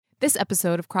This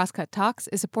episode of Crosscut Talks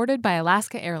is supported by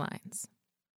Alaska Airlines.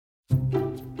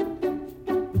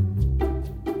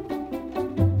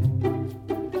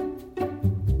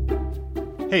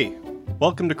 Hey,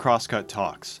 welcome to Crosscut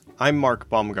Talks. I'm Mark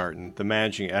Baumgarten, the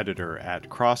managing editor at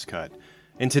Crosscut,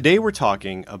 and today we're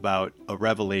talking about a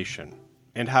revelation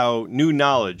and how new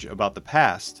knowledge about the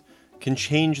past can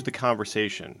change the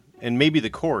conversation and maybe the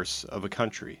course of a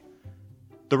country.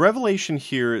 The revelation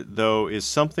here, though, is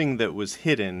something that was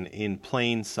hidden in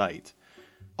plain sight.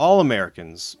 All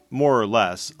Americans, more or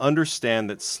less, understand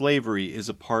that slavery is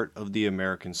a part of the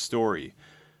American story.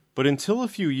 But until a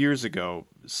few years ago,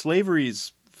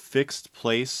 slavery's fixed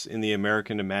place in the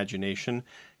American imagination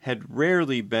had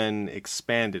rarely been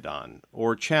expanded on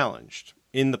or challenged,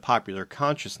 in the popular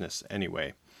consciousness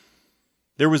anyway.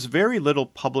 There was very little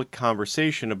public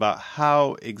conversation about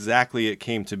how exactly it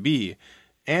came to be,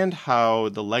 and how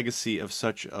the legacy of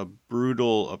such a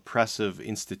brutal, oppressive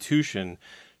institution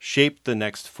shaped the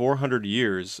next 400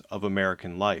 years of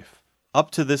American life, up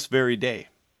to this very day.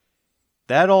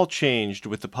 That all changed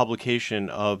with the publication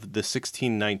of the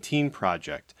 1619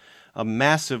 Project, a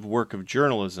massive work of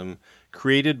journalism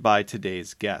created by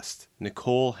today's guest,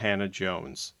 Nikole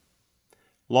Hannah-Jones.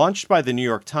 Launched by the New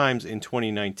York Times in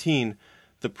 2019,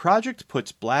 the project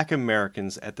puts Black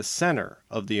Americans at the center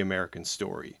of the American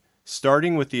story,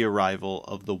 starting with the arrival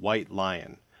of the White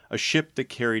Lion, a ship that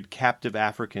carried captive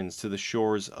Africans to the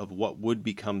shores of what would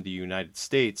become the United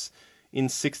States in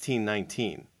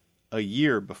 1619, a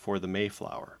year before the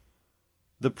Mayflower.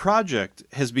 The project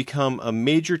has become a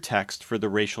major text for the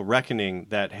racial reckoning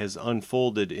that has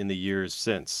unfolded in the years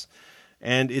since,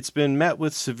 and it's been met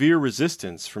with severe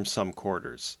resistance from some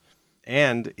quarters.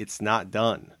 And it's not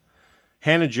done.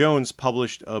 Hannah-Jones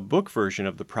published a book version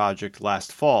of the project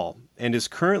last fall and is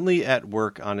currently at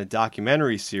work on a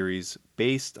documentary series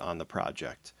based on the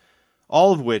project,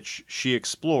 all of which she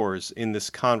explores in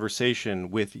this conversation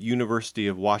with University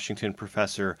of Washington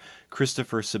professor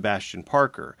Christopher Sebastian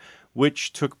Parker,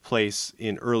 which took place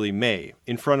in early May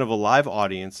in front of a live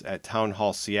audience at Town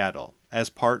Hall Seattle as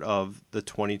part of the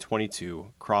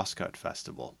 2022 Crosscut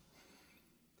Festival.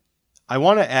 I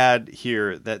want to add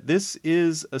here that this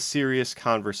is a serious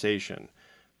conversation,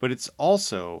 but it's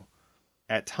also,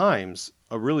 at times,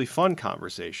 a really fun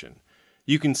conversation.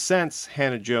 You can sense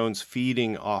Hannah-Jones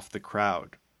feeding off the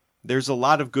crowd. There's a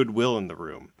lot of goodwill in the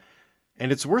room.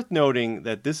 And it's worth noting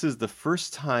that this is the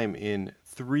first time in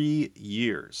 3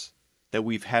 years that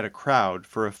we've had a crowd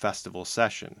for a festival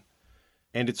session.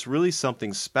 And it's really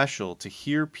something special to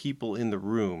hear people in the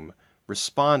room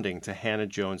responding to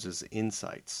Hannah-Jones's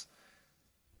insights.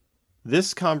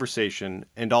 This conversation,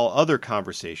 and all other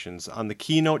conversations on the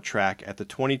keynote track at the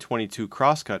 2022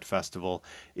 Crosscut Festival,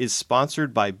 is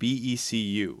sponsored by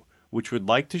BECU, which would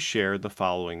like to share the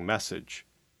following message.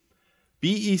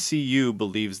 BECU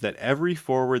believes that every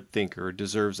forward thinker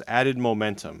deserves added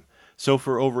momentum, so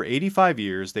for over 85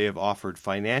 years they have offered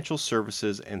financial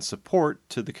services and support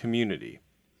to the community.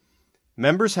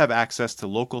 Members have access to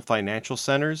local financial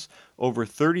centers, over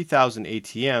 30,000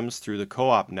 ATMs through the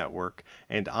co-op network,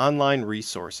 and online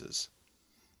resources.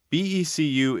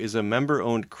 BECU is a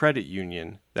member-owned credit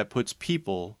union that puts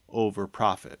people over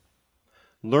profit.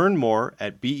 Learn more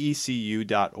at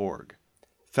becu.org.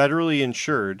 Federally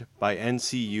insured by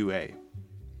NCUA.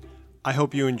 I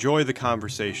hope you enjoy the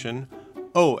conversation.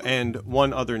 Oh, and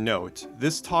one other note,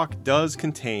 this talk does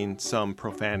contain some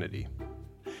profanity.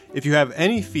 If you have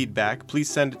any feedback, please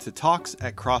send it to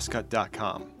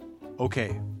talks@crosscut.com.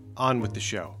 Okay, on with the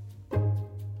show.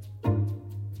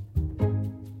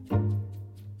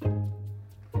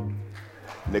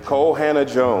 Nikole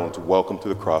Hannah-Jones, welcome to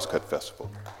the Crosscut Festival.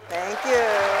 Thank you.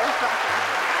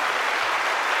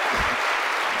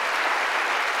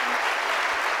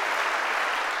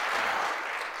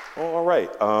 All right,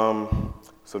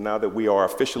 so now that we are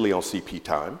officially on CP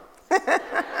time,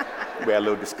 we had a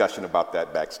little discussion about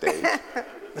that backstage.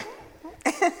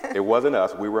 It wasn't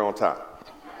us, we were on time.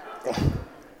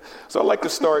 So I'd like to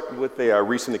start with a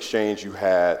recent exchange you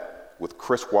had with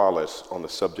Chris Wallace on the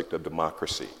subject of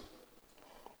democracy.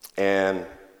 And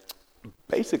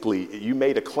basically, you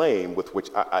made a claim with which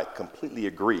I completely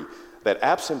agree, that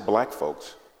absent Black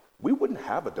folks, we wouldn't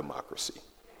have a democracy.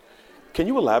 Can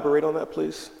you elaborate on that,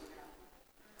 please?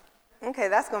 Okay,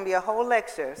 that's going to be a whole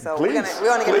lecture. So please,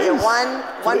 we're only going to get one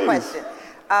please. question.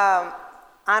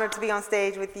 Honored to be on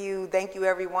stage with you. Thank you,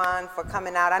 everyone, for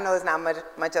coming out. I know there's not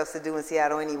much else to do in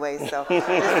Seattle anyway, so just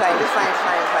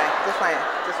playing.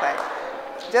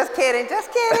 Just kidding.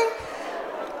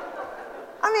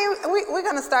 I mean, we're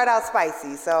going to start out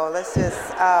spicy, so let's just...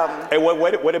 Hey,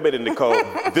 wait a minute, Nicole.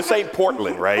 This ain't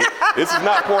Portland, right? This is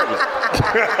not Portland.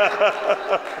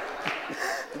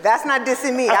 That's not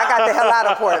dissing me. I got the hell out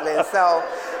of Portland. So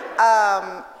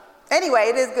anyway,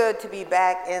 it is good to be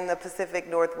back in the Pacific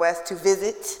Northwest to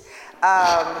visit.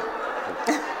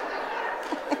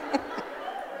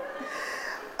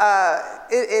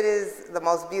 It is the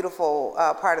most beautiful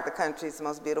part of the country. It's the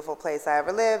most beautiful place I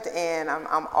ever lived, and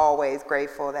I'm always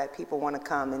grateful that people want to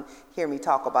come and hear me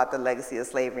talk about the legacy of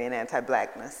slavery and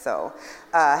anti-blackness. So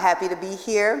happy to be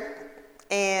here.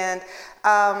 And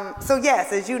so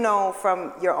yes, as you know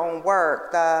from your own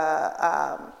work,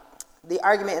 the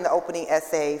argument in the opening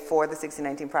essay for the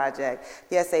 1619 Project,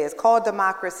 the essay is called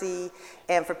Democracy,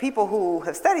 and for people who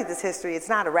have studied this history, it's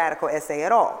not a radical essay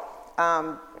at all.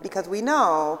 Because we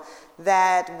know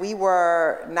that we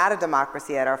were not a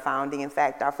democracy at our founding. In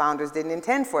fact, our founders didn't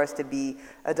intend for us to be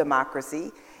a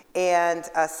democracy. And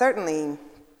certainly,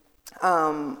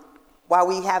 while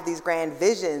we have these grand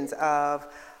visions of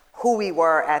who we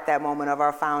were at that moment of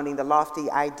our founding, the lofty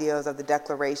ideals of the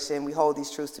Declaration, we hold these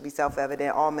truths to be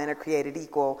self-evident, all men are created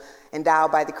equal,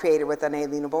 endowed by the Creator with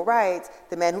unalienable rights.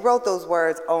 The man who wrote those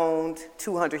words owned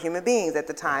 200 human beings at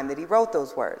the time that he wrote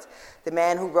those words. The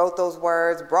man who wrote those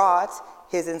words brought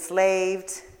his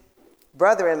enslaved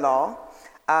brother-in-law,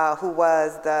 who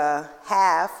was the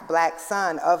half-black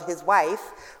son of his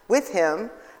wife, with him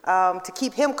to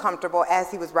keep him comfortable as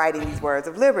he was writing these words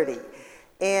of liberty.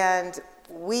 And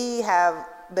we have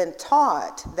been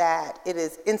taught that it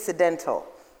is incidental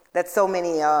that so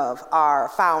many of our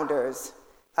founders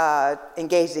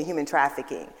engaged in human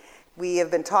trafficking. We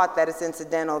have been taught that it's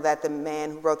incidental that the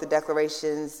man who wrote the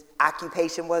Declaration's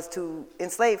occupation was to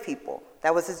enslave people.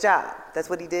 That was his job. That's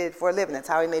what he did for a living. That's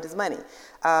how he made his money.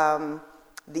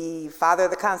 The father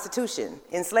of the Constitution,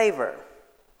 enslaver.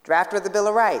 Drafter of the Bill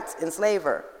of Rights,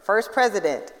 enslaver. First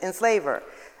president, enslaver.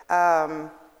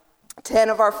 10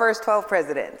 of our first 12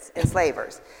 presidents,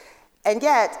 enslavers. And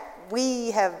yet,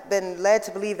 we have been led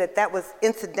to believe that that was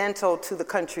incidental to the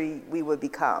country we would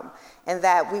become, and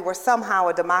that we were somehow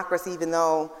a democracy even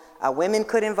though women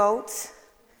couldn't vote,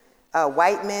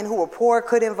 white men who were poor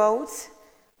couldn't vote,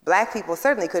 black people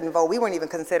certainly couldn't vote. We weren't even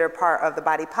considered part of the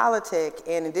body politic,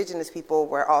 and indigenous people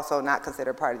were also not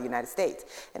considered part of the United States.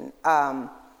 And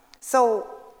so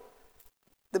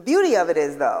the beauty of it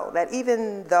is, though, that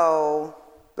even though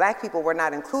black people were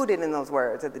not included in those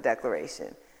words of the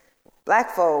Declaration, black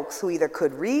folks who either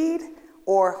could read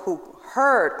or who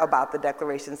heard about the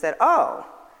Declaration said, oh,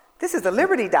 this is a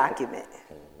liberty document.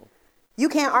 You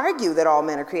can't argue that all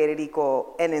men are created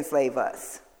equal and enslave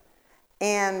us.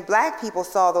 And black people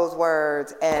saw those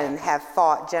words and have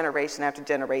fought generation after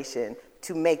generation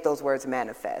to make those words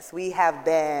manifest. We have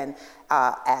been,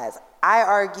 as I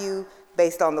argue,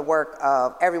 based on the work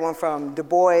of everyone from Du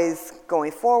Bois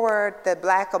going forward, that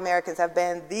black Americans have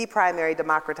been the primary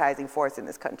democratizing force in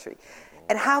this country.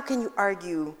 And how can you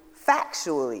argue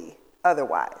factually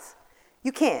otherwise?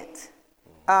 You can't.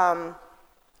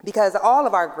 Because all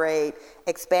of our great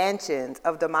expansions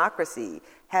of democracy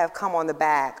have come on the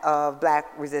back of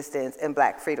black resistance and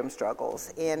black freedom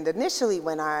struggles. And initially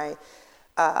when I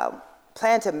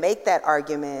planned to make that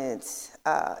argument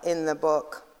in the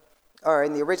book, or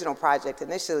in the original project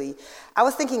initially, I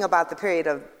was thinking about the period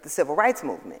of the Civil Rights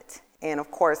Movement, and of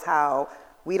course how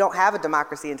we don't have a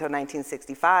democracy until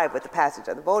 1965 with the passage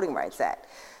of the Voting Rights Act.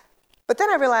 But then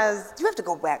I realized you have to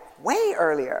go back way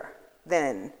earlier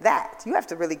than that. You have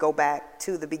to really go back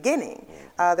to the beginning.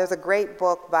 There's a great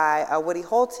book by Woody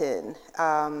Holton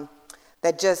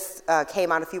that just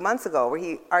came out a few months ago, where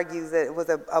he argues that it was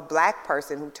a black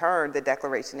person who turned the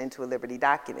Declaration into a liberty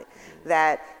document.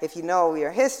 That if you know your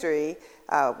history,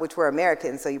 which we're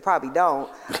Americans, so you probably don't,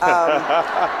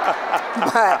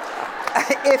 but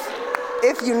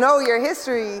if you know your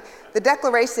history, the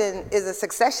Declaration is a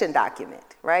succession document,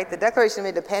 right? The Declaration of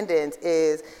Independence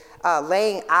is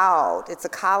laying out, it's a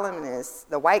columnist,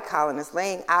 the white columnist,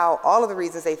 laying out all of the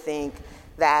reasons they think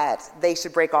that they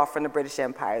should break off from the British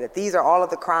Empire, that these are all of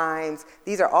the crimes,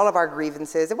 these are all of our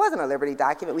grievances. It wasn't a liberty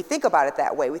document. We think about it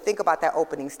that way. We think about that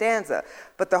opening stanza.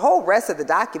 But the whole rest of the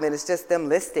document is just them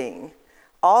listing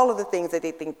all of the things that they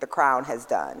think the Crown has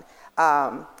done,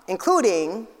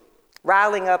 including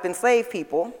riling up enslaved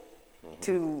people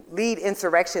to lead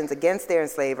insurrections against their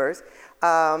enslavers,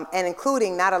 and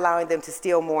including not allowing them to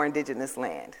steal more indigenous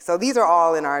land. So these are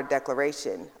all in our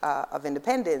Declaration of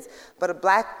Independence. But a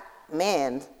black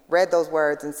man read those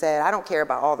words and said, I don't care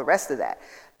about all the rest of that.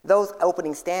 Those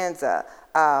opening stanza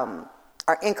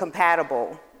are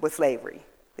incompatible with slavery.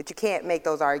 that you can't make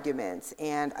those arguments.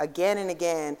 And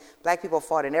again, black people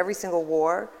fought in every single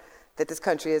war that this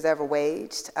country has ever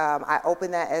waged. I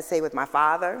opened that essay with my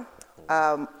father,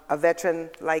 a veteran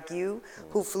like you,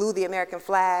 who flew the American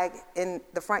flag in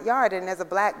the front yard. And as a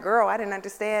black girl, I didn't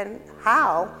understand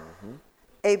how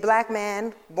a black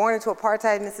man born into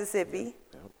apartheid Mississippi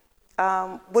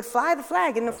would fly the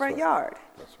flag in the front yard.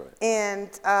 That's right.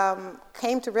 And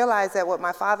came to realize that what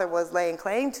my father was laying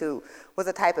claim to was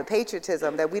a type of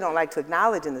patriotism that we don't like to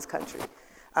acknowledge in this country.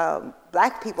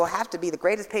 Black people have to be the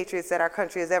greatest patriots that our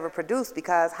country has ever produced,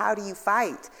 because how do you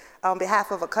fight on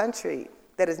behalf of a country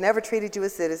that has never treated you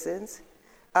as citizens?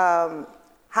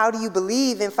 How do you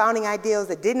believe in founding ideals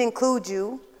that didn't include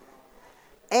you?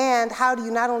 And how do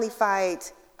you not only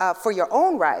fight for your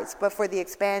own rights, but for the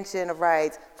expansion of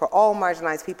rights for all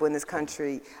marginalized people in this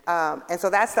country? And so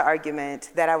that's the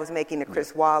argument that I was making to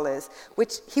Chris Wallace,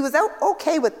 which he was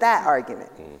okay with that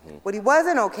argument. What he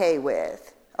wasn't okay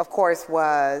with, of course,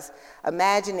 was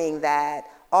imagining that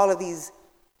all of these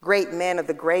great men of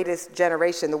the greatest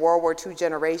generation, the World War II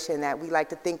generation that we like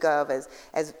to think of as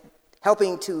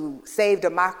helping to save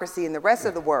democracy in the rest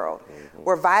of the world,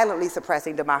 were violently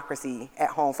suppressing democracy at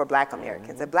home for black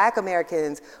Americans. And black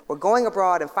Americans were going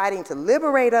abroad and fighting to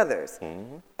liberate others,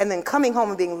 and then coming home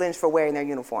and being lynched for wearing their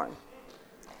uniform.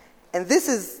 And this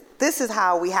is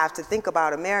how we have to think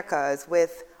about America, is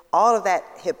with all of that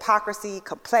hypocrisy,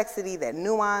 complexity, that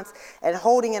nuance, and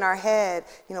holding in our head,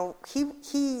 you know, he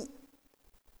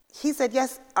said,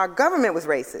 yes, our government was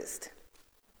racist.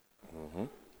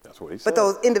 That's what he said. But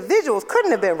those individuals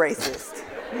couldn't have been racist.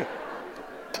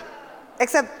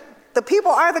 Except the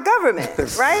people are the government,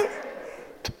 right?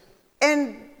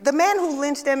 And the man who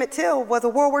lynched Emmett Till was a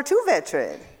World War II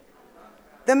veteran.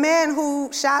 The man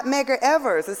who shot Medgar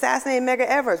Evers, assassinated Medgar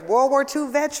Evers, World War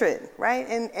II veteran, right?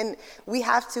 And we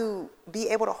have to be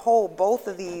able to hold both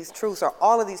of these truths, or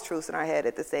all of these truths, in our head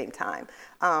at the same time.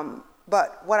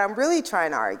 But what I'm really trying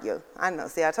to argue, I know,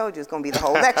 see, I told you it's going to be the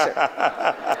whole lecture,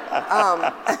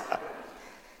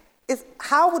 is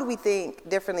how would we think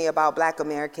differently about black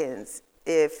Americans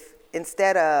if,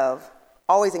 instead of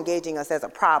always engaging us as a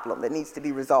problem that needs to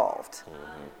be resolved,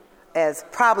 as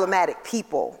problematic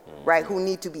people, right, who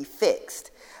need to be fixed,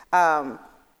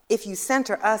 if you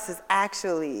center us as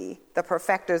actually the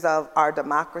perfecters of our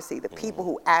democracy, the people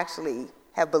who actually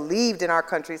have believed in our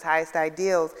country's highest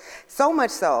ideals, so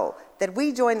much so that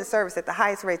we join the service at the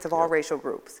highest rates of all racial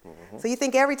groups. So you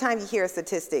think every time you hear a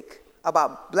statistic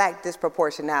about black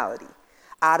disproportionality,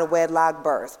 out of wedlock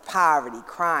births, poverty,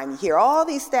 crime, you hear all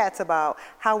these stats about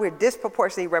how we're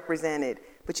disproportionately represented,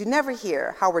 but you never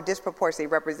hear how we're disproportionately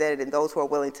represented in those who are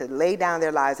willing to lay down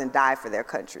their lives and die for their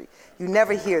country. You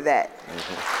never hear that.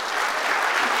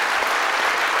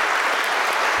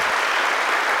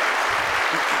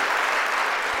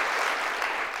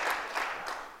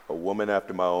 A woman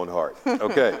after my own heart.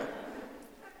 Okay.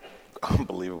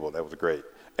 Unbelievable. That was great.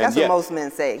 And that's what most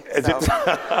men say. So.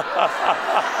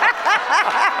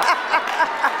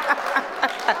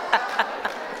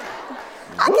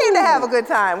 I came to have a good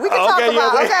time. We can talk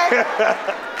about,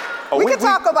 we can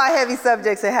talk about heavy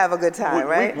subjects and have a good time,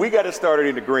 right? We got to start it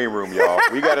in the green room, y'all.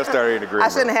 We got to start it in the green room. I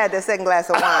shouldn't have had that second glass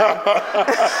of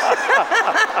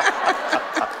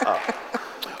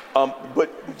wine.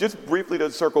 But just briefly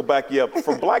to circle back,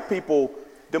 for black people,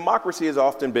 democracy has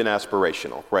often been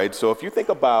aspirational, right? So if you think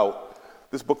about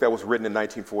this book that was written in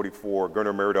 1944,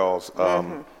 Gurner Myrdal's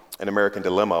An American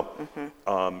Dilemma,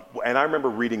 and I remember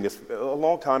reading this a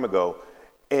long time ago,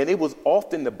 and it was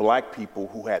often the black people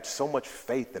who had so much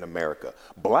faith in America,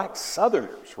 black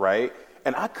Southerners, right?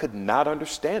 And I could not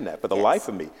understand that for the life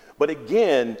of me. But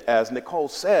again, as Nicole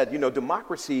said,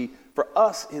 democracy for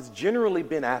us has generally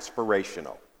been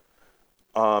aspirational.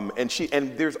 And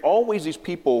there's always these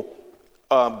people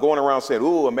going around saying,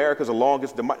 "Ooh, America's the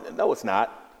longest democracy." No, it's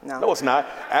not. No, it's not.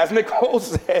 As Nicole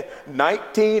said,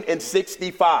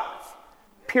 1965.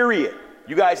 Period.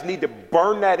 You guys need to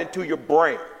burn that into your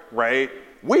brain, right?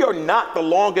 We are not the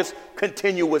longest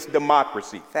continuous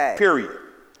democracy. Fact. Period.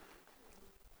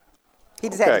 He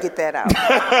just had to get that out.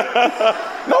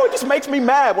 No, it just makes me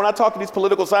mad when I talk to these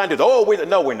political scientists. Oh,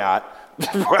 no, we're not.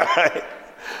 Right?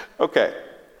 Okay,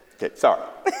 sorry.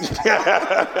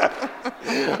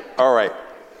 All right.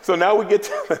 So now we get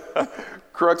to the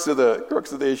crux of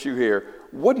the issue here.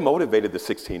 What motivated the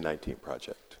 1619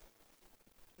 Project?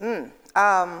 So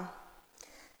I'm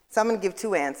going to give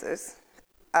two answers.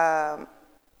 The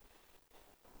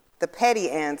petty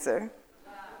answer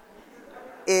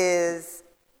is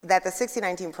that the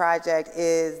 1619 Project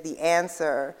is the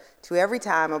answer to every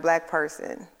time a black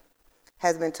person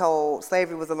has been told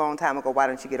slavery was a long time ago, why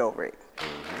don't you get over it?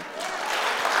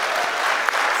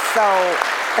 So,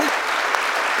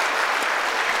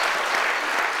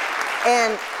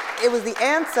 and it was the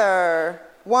answer,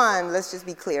 one, let's just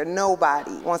be clear,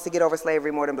 nobody wants to get over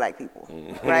slavery more than black people,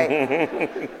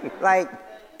 right? Like,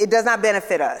 it does not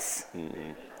benefit us.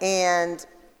 And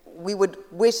we would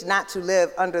wish not to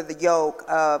live under the yoke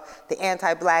of the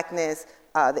anti-blackness,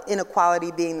 the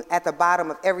inequality being at the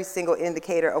bottom of every single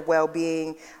indicator of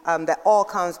well-being. That all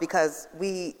comes because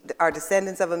we are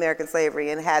descendants of American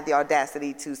slavery and had the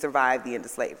audacity to survive the end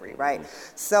of slavery, right?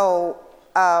 So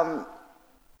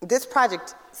this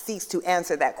project seeks to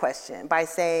answer that question by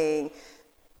saying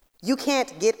you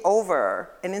can't get over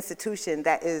an institution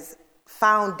that is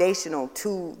foundational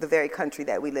to the very country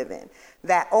that we live in,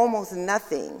 that almost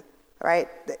nothing, right?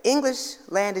 The English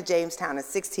landed Jamestown in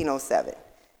 1607.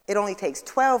 It only takes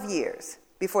 12 years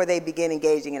before they begin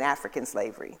engaging in African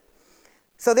slavery.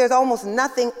 So there's almost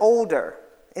nothing older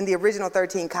in the original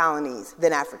 13 colonies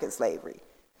than African slavery.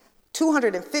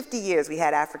 250 years we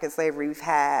had African slavery. We've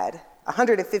had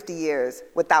 150 years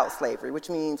without slavery, which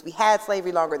means we had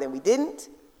slavery longer than we didn't.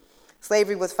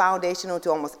 Slavery was foundational to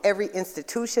almost every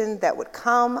institution that would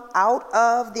come out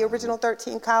of the original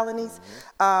 13 colonies.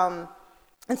 And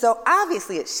so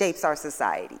obviously it shapes our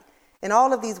society in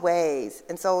all of these ways.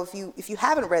 And so if you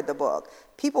haven't read the book,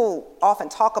 people often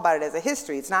talk about it as a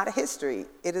history. It's not a history.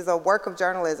 It is a work of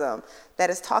journalism that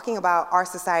is talking about our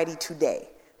society today,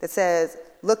 that says,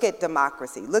 look at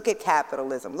democracy, look at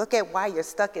capitalism, look at why you're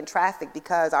stuck in traffic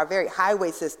because our very highway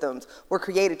systems were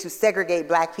created to segregate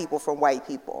black people from white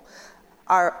people.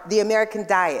 The American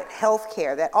diet,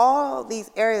 healthcare, that all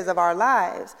these areas of our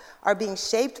lives are being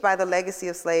shaped by the legacy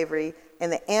of slavery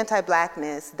and the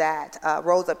anti-blackness that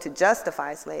rose up to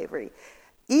justify slavery,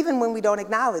 even when we don't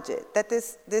acknowledge it, that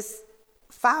this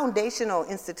foundational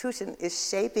institution is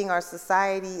shaping our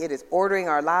society, it is ordering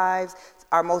our lives,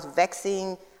 our most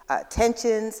vexing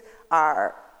tensions,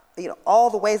 our, all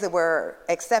the ways that we're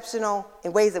exceptional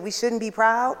in ways that we shouldn't be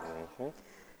proud.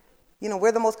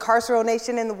 We're the most carceral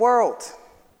nation in the world.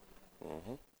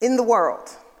 In the world.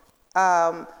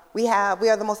 We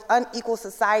are the most unequal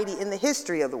society in the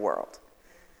history of the world.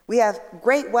 We have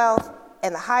great wealth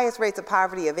and the highest rates of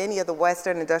poverty of any of the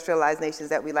Western industrialized nations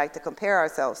that we like to compare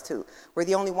ourselves to. We're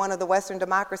the only one of the Western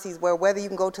democracies where whether you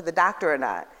can go to the doctor or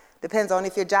not depends on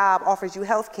if your job offers you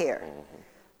health care.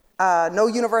 No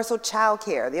universal child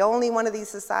care. The only one of these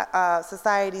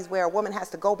societies where a woman has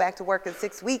to go back to work in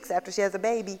 6 weeks after she has a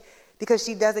baby because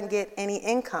she doesn't get any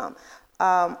income.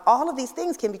 All of these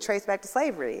things can be traced back to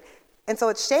slavery. And so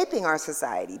it's shaping our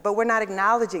society, but we're not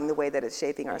acknowledging the way that it's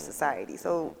shaping our society.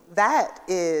 So that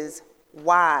is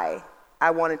why I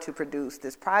wanted to produce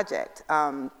this project.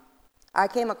 I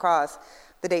came across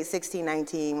the date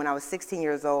 1619 when I was 16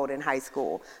 years old in high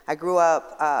school. I grew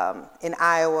up in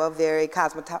Iowa, a very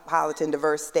cosmopolitan,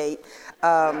 diverse state.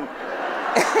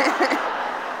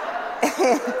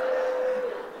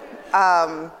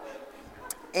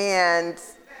 And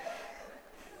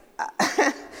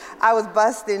I was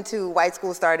bused into white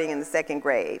school starting in the second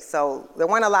grade. So there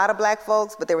weren't a lot of black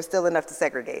folks, but there was still enough to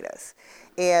segregate us.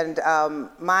 And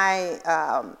my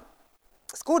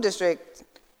school district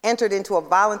entered into a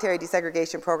voluntary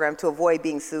desegregation program to avoid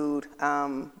being sued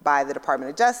by the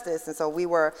Department of Justice. And so we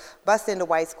were bused into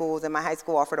white schools, and my high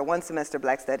school offered a one-semester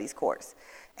Black Studies course.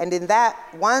 And in that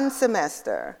one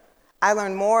semester, I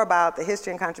learned more about the history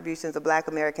and contributions of Black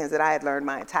Americans than I had learned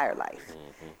my entire life.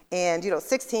 And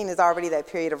 16 is already that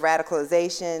period of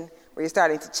radicalization where you're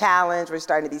starting to challenge, where you're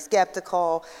starting to be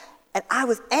skeptical. And I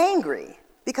was angry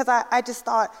because I just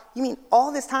thought, you mean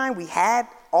all this time we had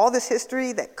all this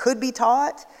history that could be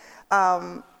taught?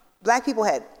 Black people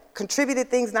had contributed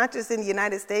things not just in the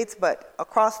United States, but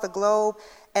across the globe.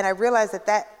 And I realized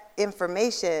that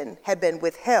information had been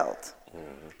withheld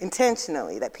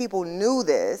intentionally, that people knew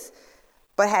this,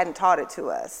 but hadn't taught it to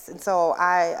us. And so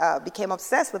I became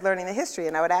obsessed with learning the history,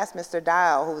 and I would ask Mr.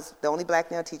 Dial, who was the only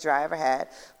black male teacher I ever had,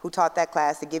 who taught that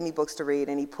class, to give me books to read,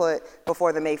 and he put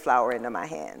Before the Mayflower into my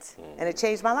hands. And it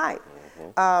changed my life.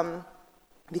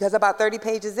 Because about 30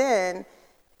 pages in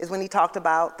is when he talked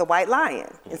about the White Lion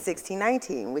in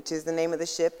 1619, which is the name of the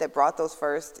ship that brought those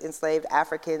first enslaved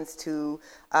Africans to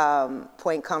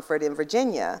Point Comfort in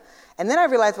Virginia. And then I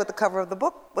realized what the cover of the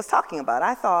book was talking about.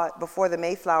 I thought Before the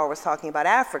Mayflower was talking about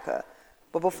Africa,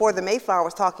 but Before the Mayflower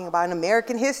was talking about an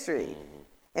American history.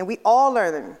 And we all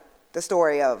learned the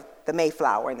story of the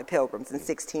Mayflower and the Pilgrims in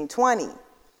 1620.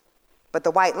 But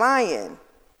the White Lion,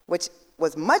 which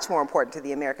was much more important to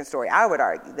the American story, I would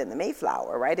argue, than the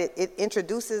Mayflower, right? It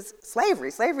introduces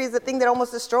slavery. Slavery is the thing that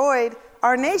almost destroyed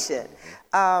our nation,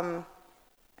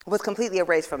 was completely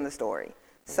erased from the story.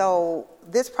 So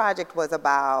this project was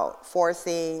about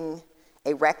forcing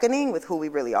a reckoning with who we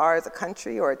really are as a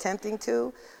country, or attempting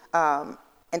to,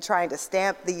 and trying to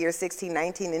stamp the year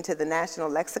 1619 into the national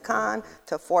lexicon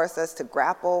to force us to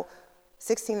grapple.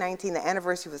 1619, the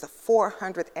anniversary was the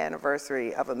 400th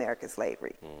anniversary of American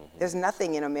slavery. There's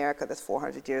nothing in America that's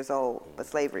 400 years old, but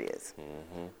slavery is.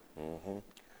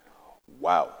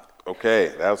 Wow.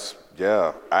 Okay,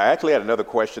 yeah. I actually had another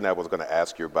question I was going to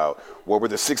ask you about. What were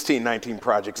the 1619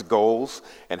 Project's goals,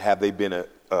 and have they been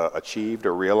achieved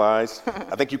or realized?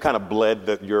 I think you kind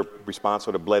of your response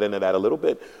sort of bled into that a little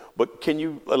bit, but can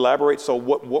you elaborate?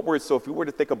 So if you were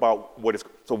to think about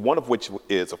so one of which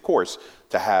is, of course,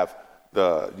 to have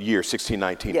the year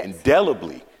 1619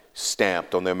 indelibly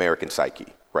stamped on the American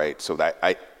psyche, right? So that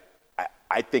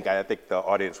I think the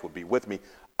audience would be with me.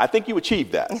 I think you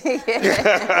achieved that.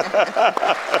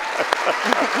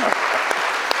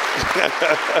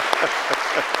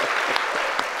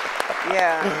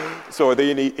 Yeah. So are there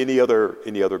any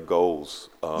other goals?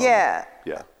 Yeah.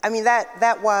 Yeah. I mean,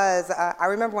 that was, I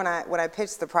remember when I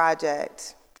pitched the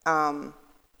project,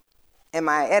 and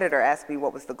my editor asked me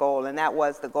what was the goal, and that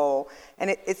was the goal. And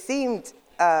it seemed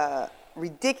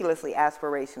ridiculously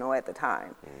aspirational at the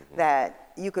time,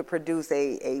 that you could produce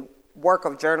a work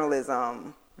of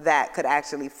journalism that could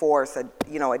actually force a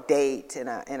date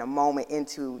and a moment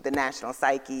into the national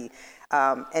psyche.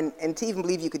 And to even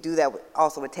believe you could do that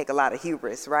also would take a lot of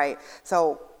hubris, right?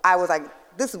 So I was like,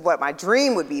 this is what my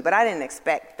dream would be, but I didn't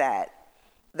expect that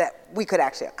we could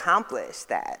actually accomplish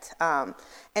that.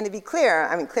 And to be clear,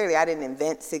 clearly I didn't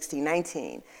invent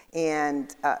 1619.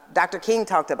 And Dr. King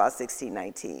talked about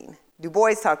 1619. Du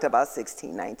Bois talked about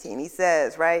 1619. He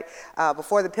says, right,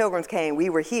 before the Pilgrims came, we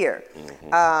were here.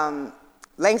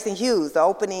 Langston Hughes, the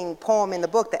opening poem in the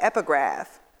book, the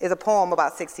epigraph, is a poem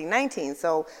about 1619.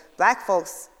 So Black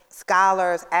folks,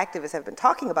 scholars, activists have been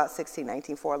talking about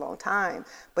 1619 for a long time,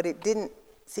 but it didn't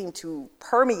seem to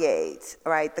permeate,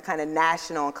 right, the kind of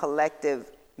national and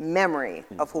collective memory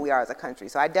of who we are as a country.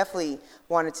 So I definitely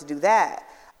wanted to do that.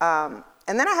 And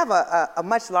then I have a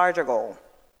much larger goal,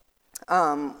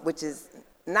 which is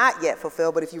not yet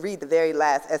fulfilled, but if you read the very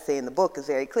last essay in the book, it's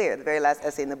very clear. The very last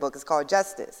essay in the book is called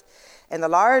Justice. And the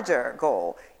larger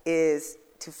goal is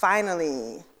to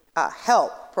finally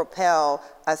help propel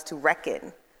us to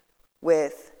reckon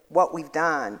with what we've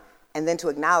done, and then to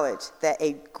acknowledge that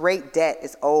a great debt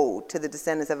is owed to the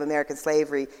descendants of American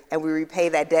slavery, and we repay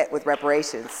that debt with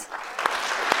reparations.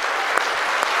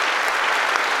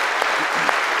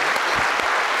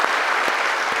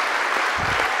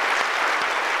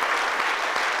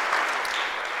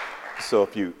 So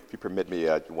if you permit me,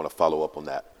 I want to follow up on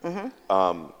that.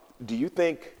 Do you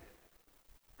think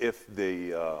if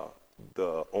the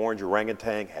orange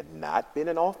orangutan had not been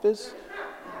in office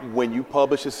when you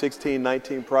published the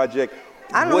 1619 Project?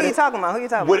 I don't know who you're talking about. Who you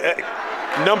talking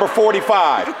about? Number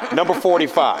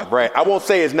 45, right? I won't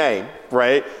say his name,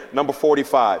 right? Number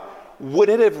 45. Would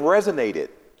it have resonated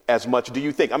as much, do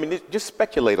you think? I mean, just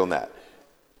speculate on that.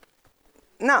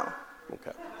 No.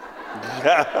 Okay.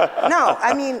 No,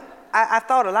 I mean, I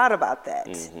thought a lot about that.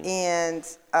 And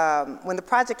when the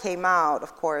project came out,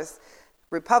 of course,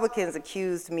 Republicans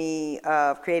accused me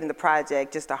of creating the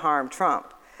project just to harm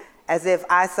Trump, as if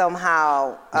I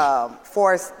somehow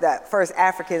forced the first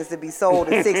Africans to be sold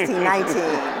in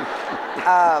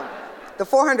 1619. The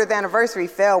 400th anniversary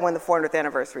fell when the 400th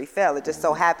anniversary fell. It just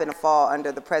so happened to fall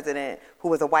under the president who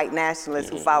was a white nationalist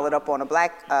who followed up on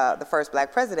the first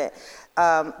black president.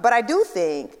 But I do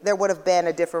think there would have been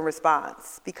a different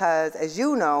response because, as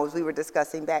you know, as we were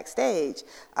discussing backstage,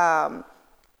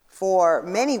 for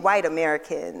many white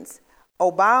Americans,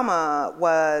 Obama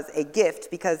was a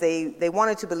gift because they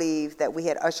wanted to believe that we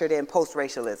had ushered in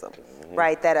post-racialism,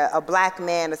 right? That a black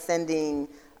man ascending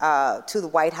to the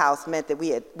White House meant that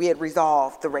we had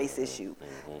resolved the race issue.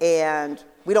 And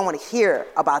we don't want to hear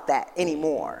about that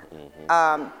anymore.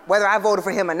 Whether I voted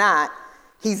for him or not,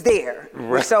 he's there.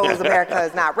 Which shows America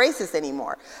is not racist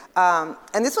anymore.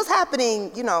 And this was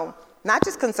happening, not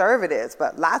just conservatives,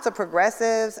 but lots of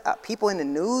progressives, people in the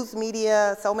news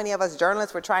media. So many of us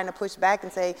journalists were trying to push back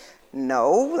and say,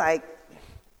 no,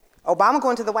 Obama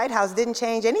going to the White House didn't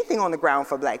change anything on the ground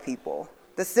for black people.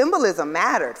 The symbolism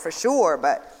mattered for sure,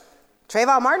 but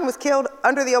Trayvon Martin was killed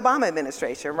under the Obama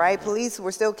administration, right? Police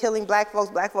were still killing black folks.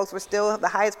 Black folks were still the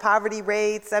highest poverty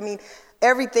rates. I mean,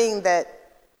 everything that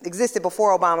existed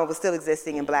before Obama was still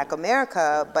existing in black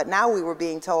America, but now we were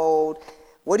being told,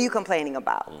 what are you complaining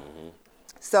about?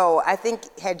 So I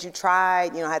think had you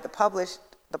tried, had to publish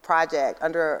the project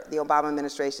under the Obama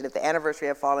administration, if the anniversary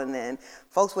had fallen then,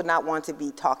 folks would not want to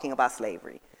be talking about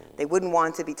slavery. They wouldn't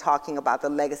want to be talking about the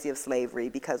legacy of slavery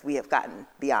because we have gotten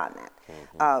beyond that.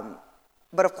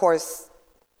 But of course,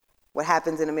 what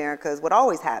happens in America is what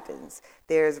always happens.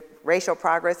 There's racial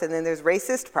progress and then there's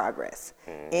racist progress.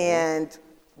 And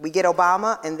we get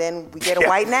Obama and then we get a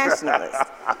white nationalist.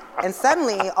 And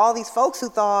suddenly all these folks who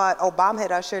thought Obama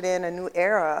had ushered in a new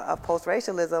era of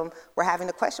post-racialism were having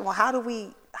to question, well, how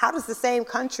does the same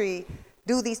country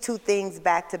do these two things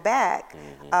back to back?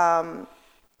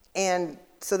 And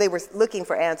so they were looking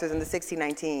for answers, and the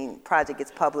 1619 Project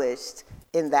gets published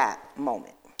in that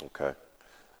moment. Okay,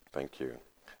 thank you.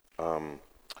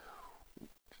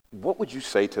 What would you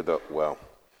say to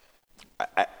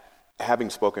having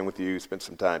spoken with you, spent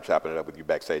some time chopping it up with you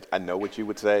backstage, I know what you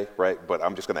would say, right? But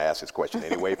I'm just going to ask this question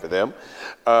anyway for them.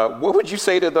 What would you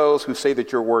say to those who say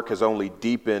that your work has only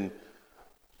deepened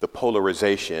the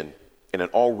polarization in an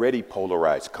already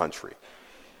polarized country?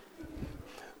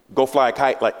 Go fly a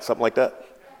kite, like something like that?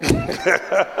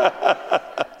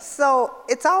 So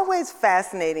it's always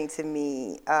fascinating to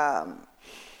me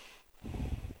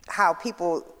how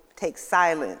people take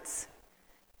silence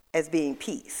as being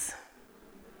peace,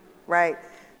 right?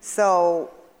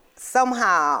 So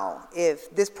somehow,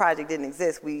 if this project didn't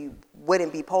exist, we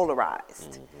wouldn't be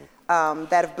polarized.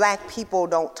 That if Black people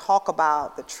don't talk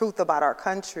about the truth about our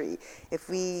country, if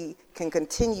we can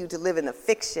continue to live in the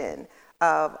fiction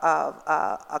of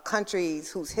a country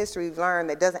whose history we've learned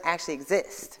that doesn't actually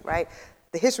exist, right?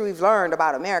 The history we've learned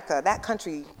about America, that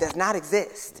country does not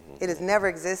exist. It has never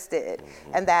existed.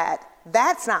 And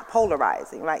that's not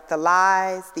polarizing, right? The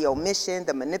lies, the omission,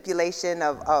 the manipulation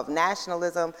of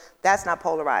nationalism, that's not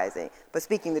polarizing. But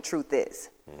speaking the truth is.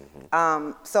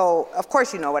 So, of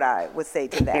course, you know what I would say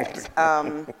to that.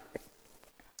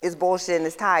 It's bullshit and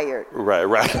it's tired. Right.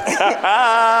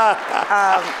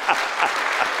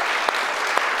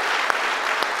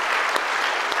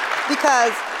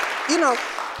 Because,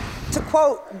 to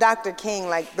quote Dr. King,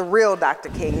 like the real Dr.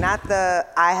 King, not the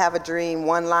I have a dream,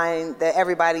 one line that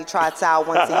everybody trots out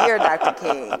once a year, Dr.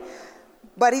 King.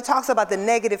 But he talks about the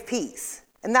negative peace.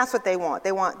 And that's what they want.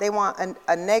 They want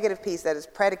a negative peace that is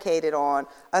predicated on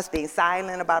us being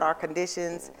silent about our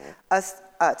conditions, us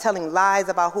telling lies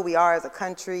about who we are as a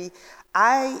country.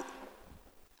 I'm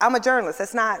a journalist.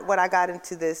 That's not what I got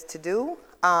into this to do.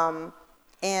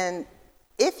 And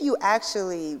if you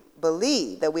actually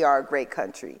believe that we are a great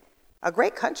country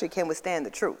can withstand the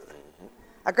truth.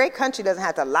 A great country doesn't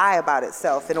have to lie about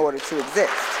itself in order to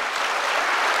exist.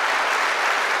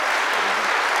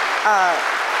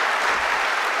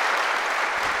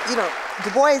 Du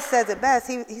Bois says it best.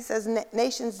 He says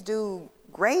nations do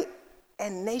great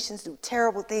and nations do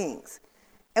terrible things.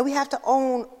 And we have to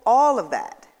own all of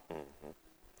that.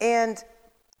 And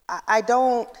I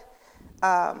don't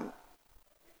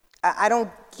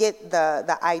get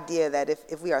the idea that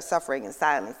if we are suffering in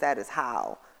silence, that is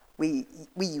how we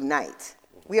unite.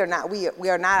 We are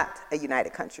not a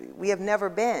united country. We have never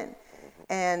been.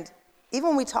 And even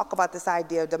when we talk about this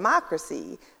idea of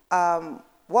democracy,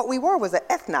 what we were was an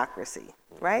ethnocracy,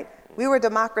 right? We were a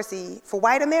democracy for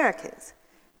white Americans.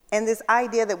 And this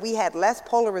idea that we had less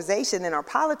polarization in our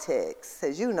politics,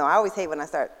 as you know, I always hate when I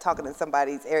start talking to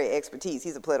somebody's area of expertise.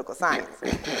 He's a political science.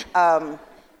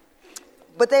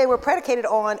 But they were predicated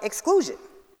on exclusion.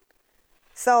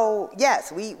 So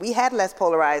yes, we had less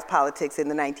polarized politics in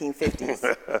the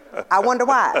 1950s. I wonder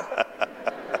why.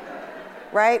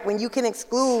 Right? When you can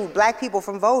exclude Black people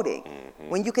from voting,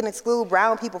 when you can exclude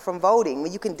brown people from voting,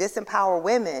 when you can disempower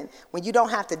women, when you don't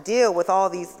have to deal with all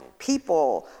these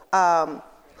people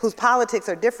whose politics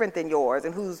are different than yours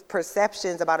and whose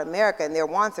perceptions about America and their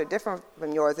wants are different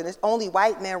from yours, and it's only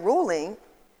white men ruling,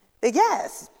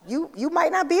 yes, you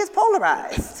might not be as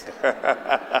polarized.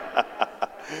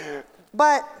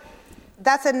 But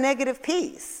that's a negative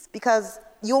piece because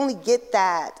you only get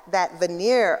that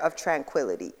veneer of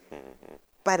tranquility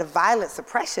by the violent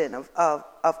suppression of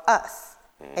us.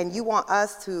 And you want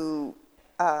us to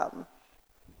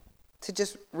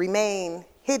just remain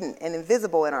hidden and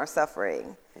invisible in our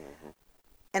suffering.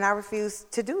 And I refuse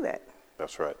to do that.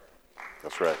 That's right.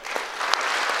 That's right.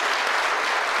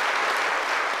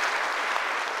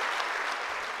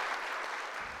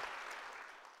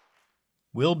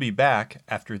 We'll be back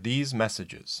after these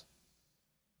messages.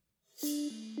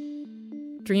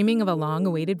 Dreaming of a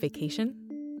long-awaited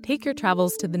vacation? Take your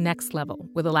travels to the next level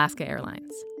with Alaska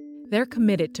Airlines. They're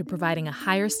committed to providing a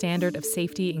higher standard of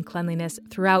safety and cleanliness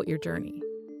throughout your journey.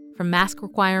 From mask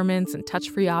requirements and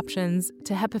touch-free options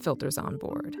to HEPA filters on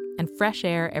board and fresh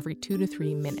air every 2 to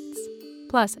 3 minutes.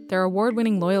 Plus, their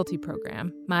award-winning loyalty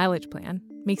program, Mileage Plan,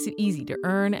 makes it easy to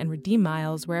earn and redeem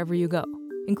miles wherever you go.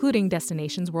 including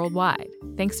destinations worldwide,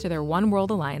 thanks to their One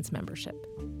World Alliance membership.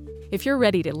 If you're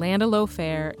ready to land a low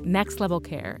fare, next-level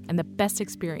care, and the best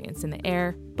experience in the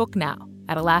air, book now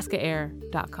at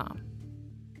alaskaair.com.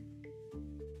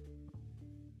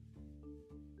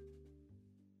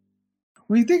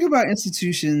 When you think about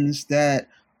institutions that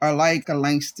are like a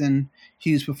Langston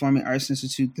Hughes Performing Arts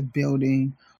Institute, the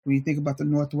building, when you think about the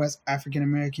Northwest African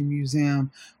American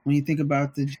Museum, when you think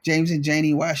about the James and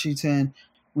Janie Washington,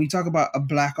 when you talk about a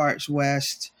Black Arts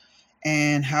West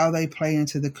and how they play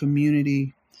into the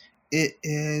community, it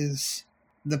is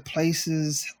the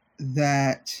places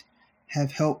that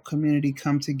have helped community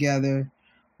come together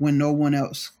when no one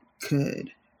else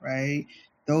could, right?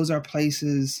 Those are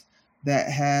places that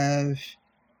have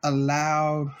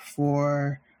allowed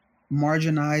for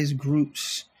marginalized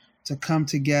groups to come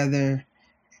together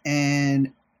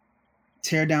and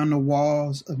tear down the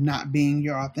walls of not being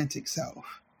your authentic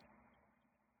self.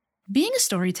 Being a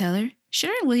storyteller,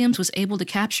 Sharon Williams was able to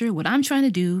capture what I'm trying to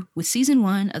do with season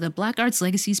 1 of the Black Arts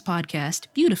Legacies podcast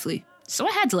beautifully, so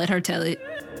I had to let her tell it.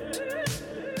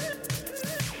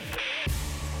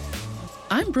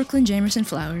 I'm Brooklyn Jamerson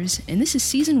Flowers, and this is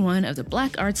season 1 of the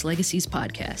Black Arts Legacies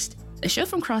podcast, a show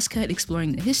from Crosscut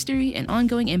exploring the history and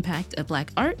ongoing impact of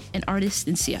Black art and artists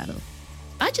in Seattle.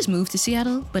 I just moved to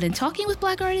Seattle, but in talking with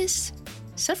Black artists,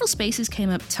 several spaces came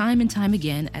up time and time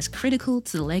again as critical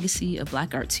to the legacy of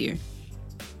Black arts here.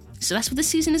 So that's what this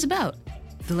season is about.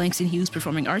 The Langston Hughes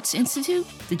Performing Arts Institute,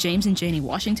 the James and Janie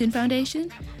Washington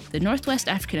Foundation, the Northwest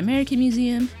African American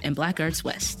Museum, and Black Arts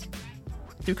West.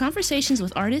 Through conversations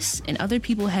with artists and other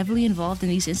people heavily involved in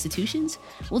these institutions,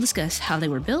 we'll discuss how they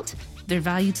were built, their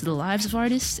value to the lives of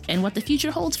artists, and what the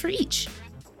future holds for each.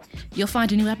 You'll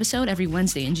find a new episode every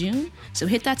Wednesday in June, so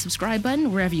hit that subscribe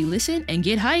button wherever you listen and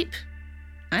get hype.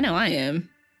 I know I am.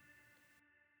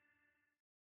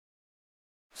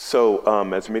 So,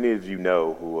 as many of you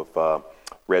know who have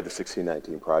read the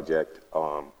 1619 Project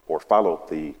or followed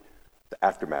the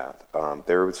aftermath,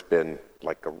 there has been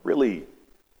like a really,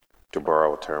 to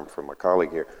borrow a term from my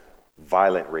colleague here,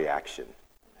 violent reaction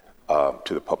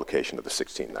to the publication of the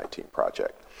 1619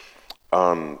 Project.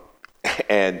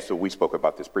 And so we spoke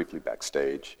about this briefly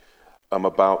backstage,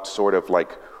 about sort of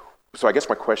like, so I guess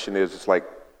my question is like,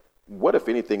 what, if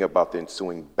anything, about the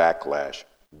ensuing backlash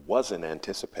wasn't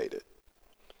anticipated?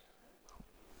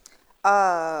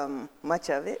 Much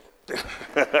of it.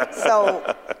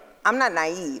 So I'm not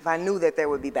naive. I knew that there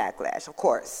would be backlash, of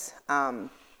course. I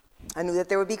knew that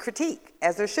there would be critique,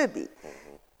 as there should be.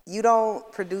 You don't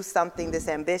produce something this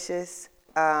ambitious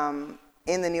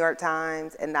in the New York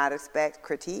Times and not expect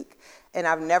critique. And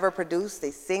I've never produced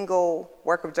a single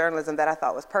work of journalism that I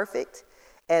thought was perfect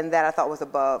and that I thought was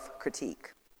above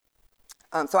critique.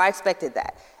 So I expected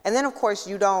that. And then, of course,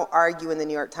 you don't argue in the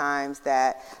New York Times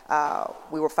that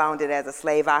we were founded as a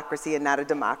slaveocracy and not a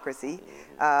democracy,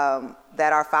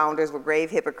 that our founders were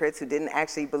grave hypocrites who didn't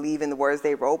actually believe in the words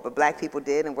they wrote, but Black people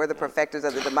did, and we're the perfecters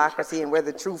of the democracy, and we're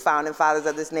the true founding fathers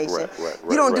of this nation.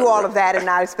 You don't do all of that and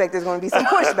not expect there's going to be some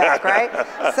pushback, right?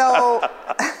 So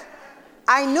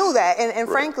I knew that, and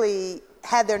frankly,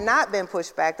 had there not been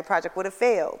pushback, the project would have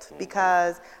failed,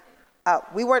 because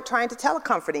we weren't trying to tell a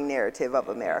comforting narrative of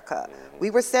America. We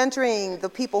were centering the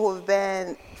people who have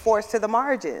been forced to the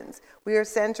margins. We are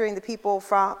centering the people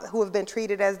who have been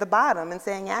treated as the bottom and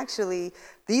saying, actually,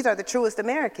 these are the truest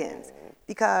Americans,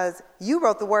 because you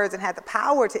wrote the words and had the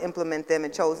power to implement them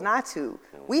and chose not to.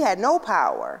 We had no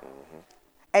power,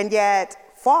 and yet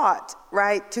fought,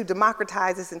 right, to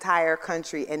democratize this entire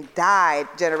country and died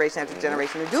generation after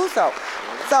generation to do so.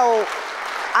 So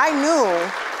I knew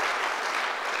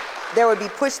there would be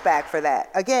pushback for that.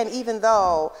 Again, even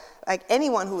though, like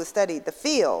anyone who has studied the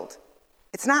field,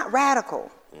 it's not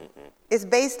radical. It's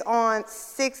based on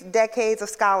 6 decades of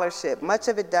scholarship, much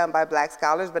of it done by Black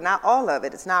scholars, but not all of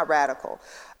it. It's not radical.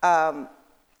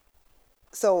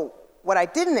 So what I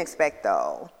didn't expect,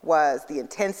 though, was the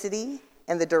intensity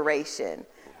and the duration.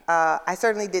 I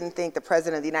certainly didn't think the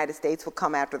President of the United States would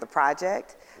come after the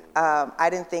project. I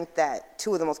didn't think that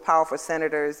 2 of the most powerful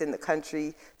senators in the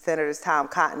country, Senators Tom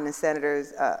Cotton and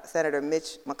Senator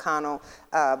Mitch McConnell,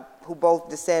 who both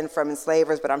descend from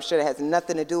enslavers, but I'm sure it has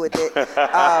nothing to do with it, that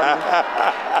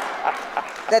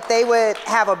they would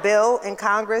have a bill in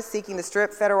Congress seeking to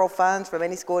strip federal funds from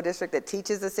any school district that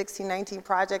teaches the 1619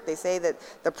 Project. They say that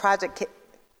the project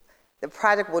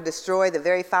will destroy the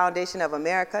very foundation of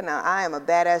America. Now, I am a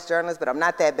badass journalist, but I'm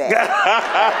not that bad.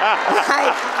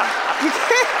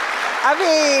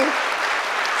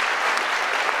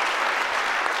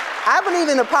 I believe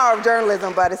in the power of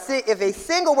journalism, but if a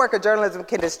single work of journalism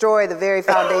can destroy the very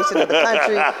foundation of the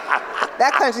country,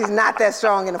 that country's not that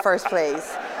strong in the first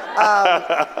place.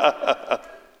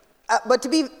 But to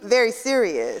be very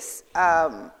serious,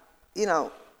 you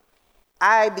know,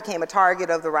 I became a target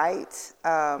of the right.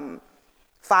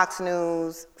 Fox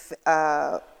News,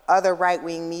 other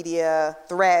right-wing media,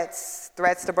 threats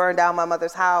to burn down my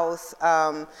mother's house,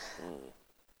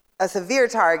 a severe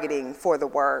targeting for the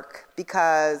work,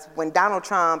 because when Donald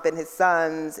Trump and his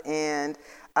sons and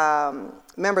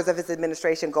members of his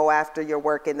administration go after your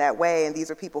work in that way, and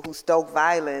these are people who stoke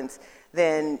violence,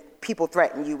 then people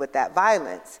threaten you with that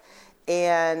violence.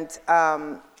 And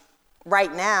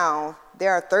right now,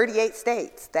 there are 38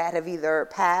 states that have either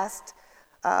passed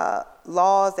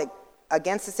laws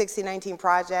against the 1619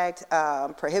 Project,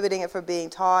 prohibiting it from being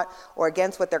taught, or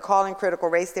against what they're calling critical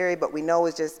race theory, but we know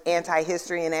is just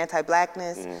anti-history and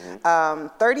anti-blackness.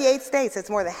 38 states, it's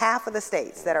more than half of the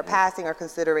states that are passing or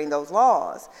considering those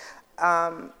laws.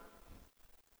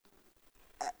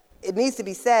 It needs to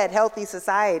be said, healthy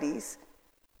societies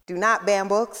do not ban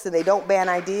books, and they don't ban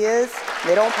ideas,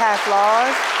 they don't pass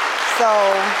laws. So,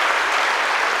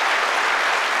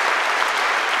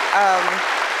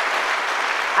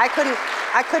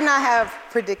 I could not have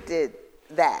predicted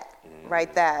that,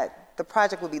 right? That the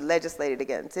project would be legislated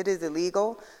against. It is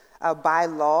illegal by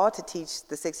law to teach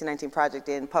the 1619 Project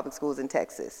in public schools in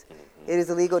Texas. It is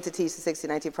illegal to teach the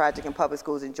 1619 Project in public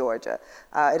schools in Georgia.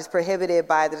 It is prohibited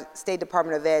by the State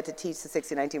Department of Ed to teach the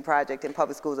 1619 Project in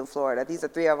public schools in Florida. These are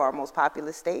three of our most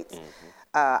populous states.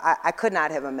 I could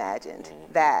not have imagined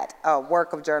that a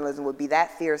work of journalism would be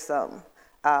that fearsome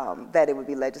that it would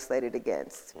be legislated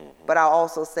against. But I'll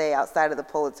also say, outside of the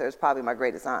Pulitzer, it's probably my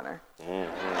greatest honor.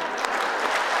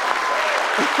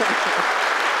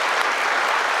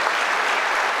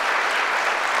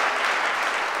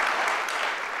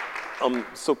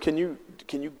 So can you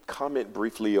comment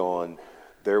briefly on,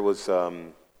 there was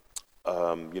you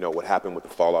know, what happened with the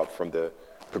fallout from the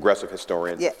progressive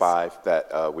historians, yes. the 5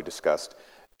 that we discussed,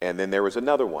 and then there was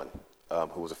another one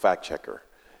who was a fact checker,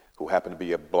 who happened to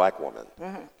be a black woman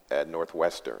at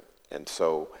Northwestern. And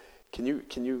so can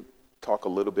you talk a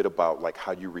little bit about like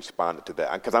how you responded to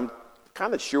that? Because I'm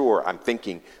kind of sure, I'm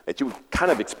thinking that you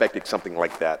kind of expected something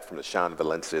like that from the Sean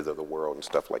Valences of the world and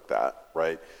stuff like that,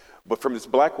 right? But from this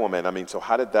black woman, I mean, so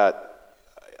how did that,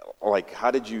 like,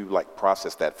 how did you like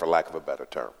process that, for lack of a better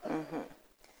term?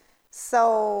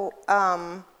 So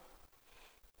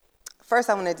first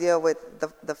I want to deal with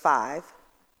the 5.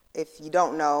 If you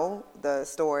don't know the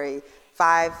story,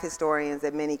 5 historians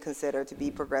that many consider to be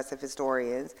progressive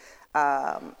historians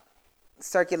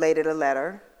circulated a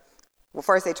letter. Well,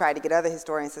 first they tried to get other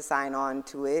historians to sign on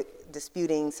to it,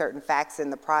 disputing certain facts in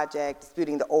the project,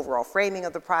 disputing the overall framing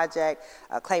of the project,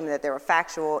 claiming that there were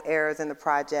factual errors in the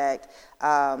project.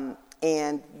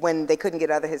 And when they couldn't get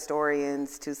other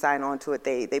historians to sign on to it,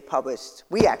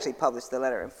 we actually published the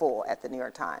letter in full at the New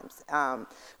York Times,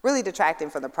 really detracting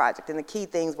from the project. And the key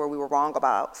things were, we were wrong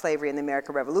about slavery and the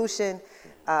American Revolution.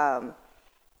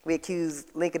 We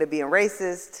accused Lincoln of being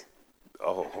racist.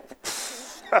 Oh.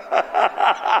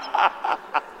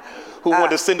 Who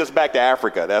wanted to send us back to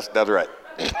Africa? That's right.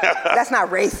 That's not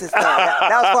racist, though.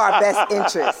 That was for our best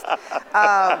interest.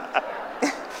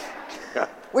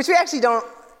 Which we actually don't.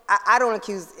 I don't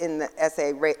accuse in the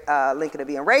essay Lincoln of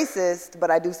being racist,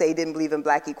 but I do say he didn't believe in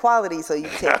black equality, so you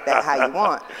take that how you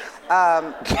want.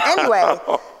 Anyway,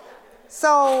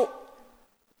 so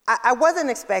I wasn't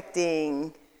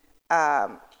expecting.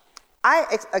 I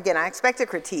expected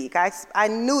critique. I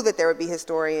knew that there would be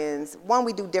historians. One,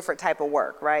 we do different type of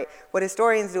work, right? What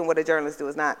historians do and what a journalist do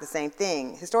is not the same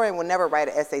thing. Historian will never write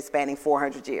an essay spanning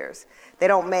 400 years. They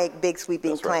don't make big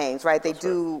sweeping claims, right? They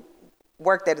do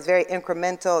work that is very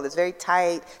incremental, that's very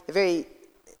tight,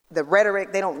 the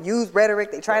rhetoric, they don't use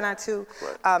rhetoric, they try not to.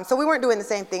 So we weren't doing the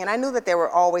same thing, and I knew that there were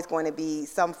always going to be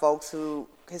some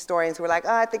historians who were like,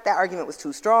 I think that argument was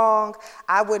too strong,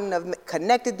 I wouldn't have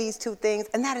connected these two things,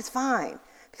 and that is fine,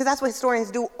 because that's what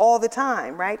historians do all the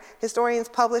time, right? Historians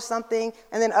publish something,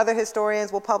 and then other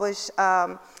historians will publish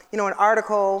an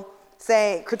article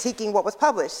critiquing what was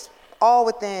published, all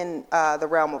within the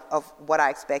realm of what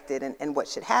I expected and what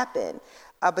should happen.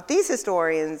 But these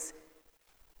historians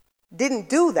didn't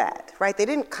do that, right? They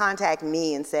didn't contact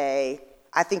me and say,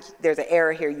 I think there's an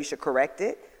error here, you should correct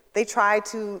it. They tried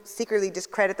to secretly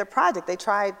discredit the project. They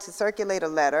tried to circulate a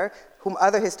letter, whom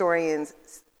other historians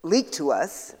leaked to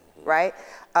us, right?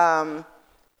 In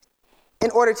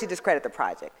order to discredit the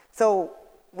project. So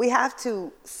we have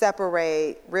to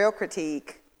separate real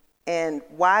critique and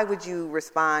why would you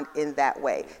respond in that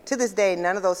way? To this day,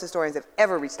 none of those historians have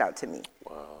ever reached out to me.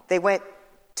 Wow. They went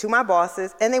to my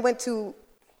bosses, and they went to,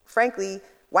 frankly,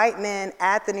 white men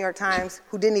at the New York Times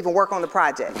who didn't even work on the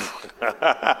project.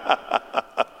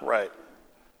 Right.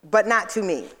 But not to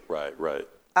me. Right, right.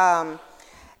 And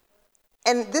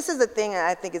this is the thing that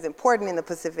I think is important in the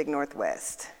Pacific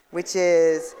Northwest, which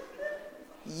is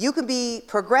you can be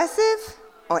progressive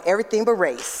on everything but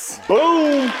race.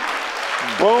 Boom!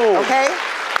 Boom! Okay?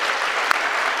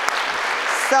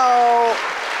 So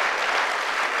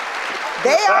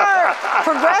they are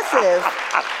progressive.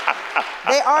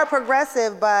 They are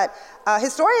progressive, but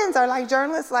historians are like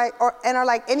journalists, and are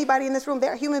like anybody in this room.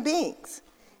 They're human beings.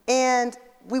 And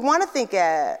we want to think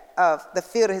of the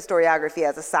field of historiography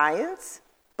as a science,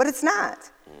 but it's not.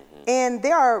 Mm-hmm. And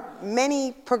there are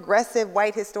many progressive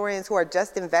white historians who are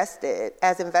just invested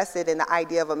in the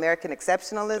idea of American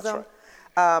exceptionalism.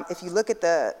 Right. If you look at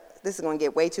this is going to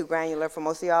get way too granular for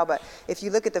most of y'all, but if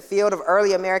you look at the field of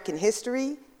early American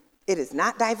history, it is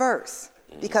not diverse.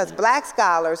 Because black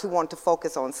scholars who wanted to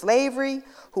focus on slavery,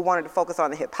 who wanted to focus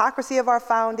on the hypocrisy of our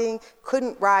founding,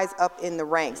 couldn't rise up in the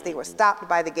ranks. They were stopped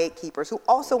by the gatekeepers who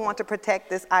also want to protect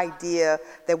this idea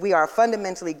that we are a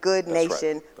fundamentally good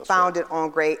nation founded on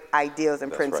great ideals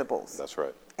and principles. That's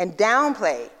right. And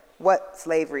downplay what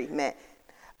slavery meant.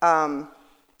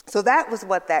 So that was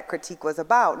what that critique was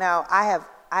about. Now, I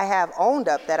have owned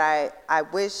up that I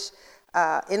wish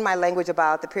in my language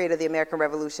about the period of the American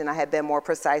Revolution, I had been more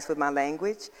precise with my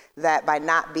language, that by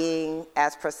not being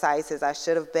as precise as I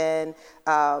should have been,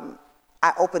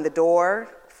 I opened the door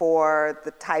for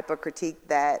the type of critique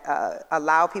that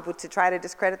allow people to try to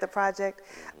discredit the project.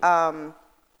 And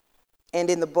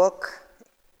in the book,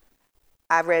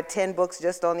 I've read 10 books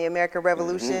just on the American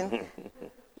Revolution.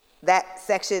 That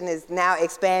section is now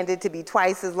expanded to be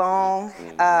twice as long.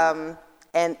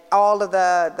 And all of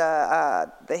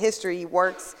the history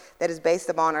works that is based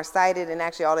upon are cited, and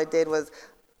actually all it did was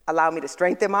allow me to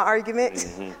strengthen my argument.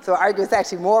 So our argument's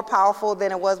actually more powerful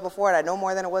than it was before, and I know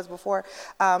more than it was before.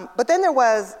 But then there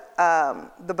was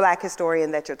the black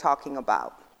historian that you're talking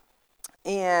about.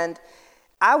 And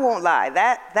I won't lie,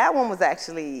 that one was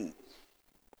actually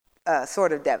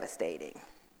sort of devastating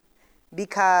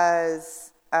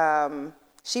because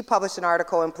she published an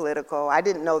article in Politico. I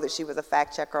didn't know that she was a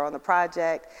fact checker on the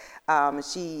project.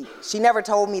 She never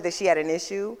told me that she had an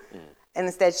issue, and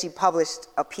instead she published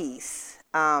a piece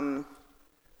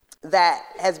that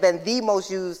has been the most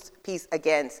used piece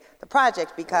against the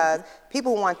project because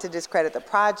people want to discredit the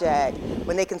project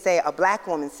when they can say a black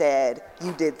woman said,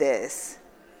 you did this,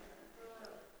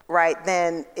 right?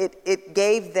 Then it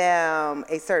gave them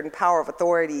a certain power of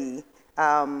authority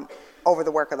over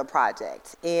the work of the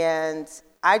project. And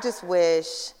I just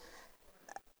wish,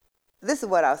 this is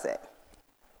what I'll say.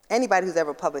 Anybody who's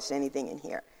ever published anything in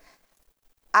here,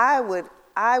 I would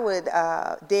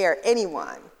dare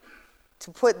anyone to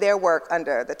put their work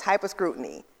under the type of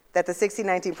scrutiny that the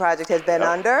 1619 Project has been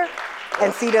under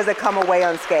and see does it come away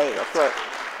unscathed. That's right.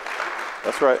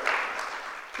 That's right.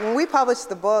 When we published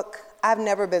the book, I've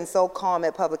never been so calm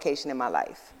at publication in my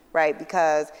life, right?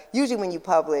 Because usually when you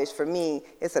publish, for me,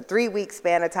 it's a 3-week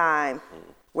span of time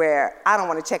where I don't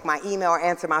want to check my email or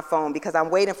answer my phone because I'm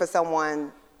waiting for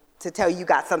someone to tell you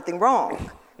got something wrong,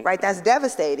 right? That's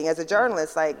devastating. As a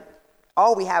journalist, like,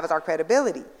 all we have is our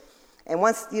credibility. And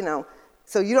once,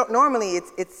 so you don't, normally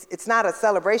it's not a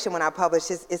celebration when I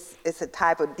publish, it's a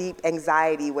type of deep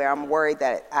anxiety where I'm worried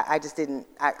that I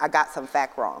got some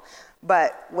fact wrong.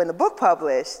 But when the book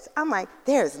published, I'm like,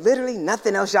 there's literally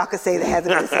nothing else y'all could say that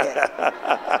hasn't been said.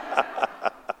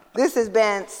 This has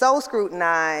been so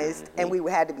scrutinized, and we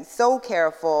had to be so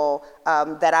careful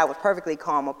that I was perfectly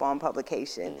calm upon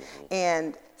publication.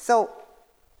 And so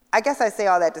I guess I say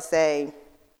all that to say,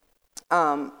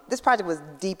 this project was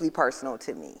deeply personal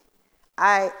to me.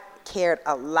 I cared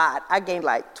a lot. I gained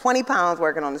like 20 pounds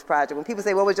working on this project. When people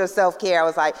say, what was your self-care? I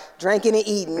was like, drinking and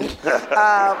eating.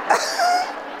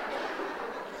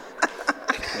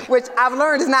 Which I've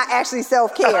learned is not actually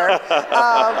self-care.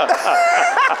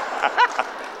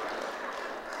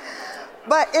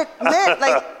 But it meant,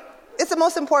 like, it's the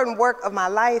most important work of my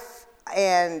life,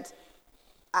 and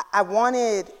I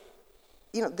wanted,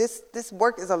 this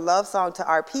work is a love song to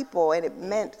our people, and it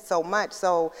meant so much.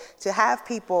 So to have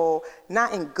people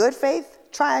not in good faith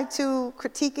try to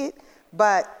critique it,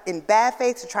 but in bad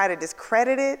faith to try to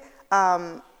discredit it,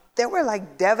 there were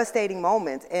like devastating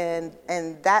moments, and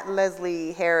that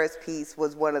Leslie Harris piece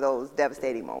was one of those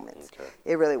devastating moments. Okay.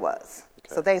 It really was.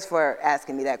 Okay. So thanks for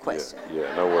asking me that question.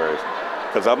 Yeah, no worries.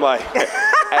 Because I'm like,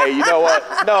 hey, you know what?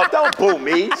 No, don't boo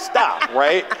me. Stop,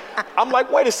 right? I'm like,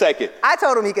 wait a second. I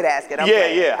told him he could ask it.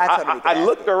 I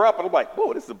looked her up, and I'm like,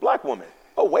 whoa, this is a black woman.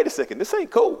 oh, wait a second, this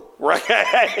ain't cool, right?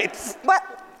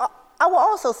 But I will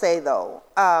also say, though,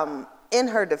 in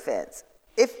her defense,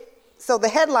 so the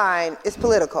headline is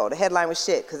political. The headline was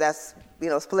shit, because that's,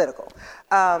 it's political.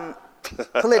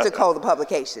 Political, the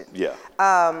publication. Yeah.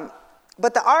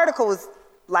 But the article was,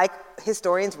 like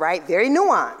historians write, very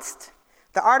nuanced.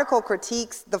 The article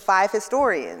critiques the 5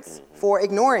 historians for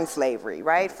ignoring slavery,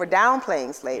 right? For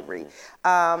downplaying slavery.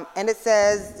 And it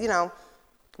says,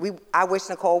 I wish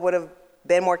Nicole would have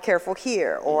been more careful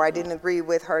here, or I didn't agree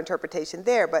with her interpretation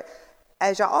there. But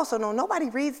as y'all also know, nobody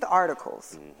reads the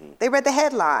articles. They read the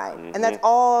headline, and that's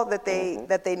all that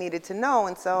they needed to know.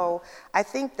 And so I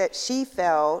think that she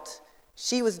felt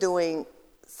she was doing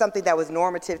something that was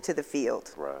normative to the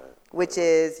field, right. Which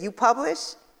is you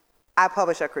publish, I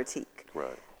publish a critique.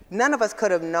 Right. None of us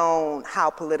could have known how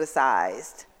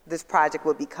politicized this project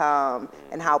would become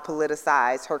and how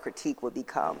politicized her critique would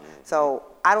become. So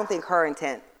I don't think her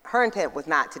intent was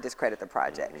not to discredit the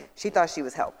project. She thought she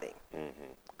was helping.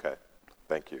 Okay,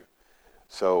 thank you.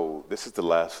 So this is the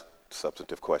last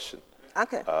substantive question.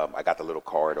 Okay. I got the little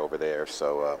card over there,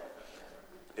 so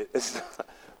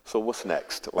so what's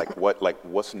next?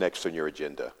 What's next on your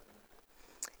agenda?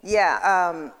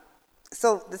 Yeah,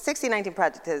 so the 1619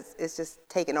 Project is just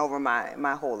taken over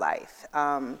my whole life,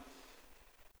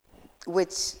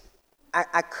 which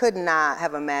I could not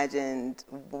have imagined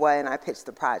when I pitched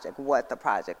the project, what the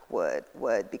project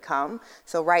would become.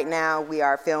 So right now we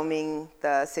are filming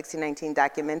the 1619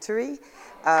 documentary.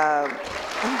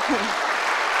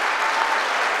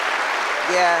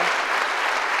 Yeah.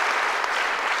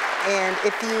 And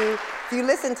if you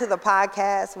listen to the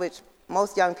podcast, which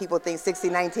most young people think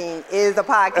 1619 is a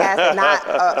podcast and not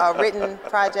a written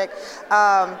project.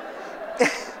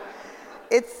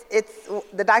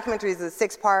 The documentary is a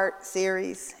 6-part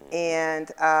series,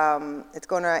 and it's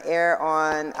going to air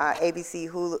on ABC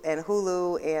and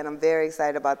Hulu, and I'm very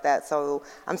excited about that. So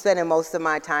I'm spending most of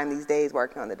my time these days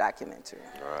working on the documentary.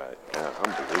 All right, yeah,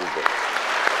 unbelievable.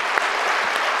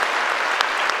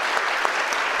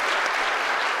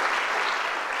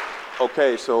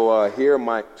 Okay, so here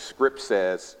my script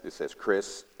says, it says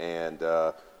Chris, and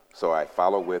so I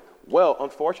follow with, well,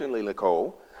 unfortunately,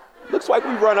 Nicole, looks like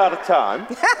we've run out of time.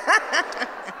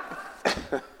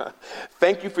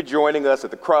 Thank you for joining us at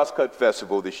the Crosscut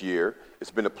Festival this year. It's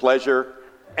been a pleasure,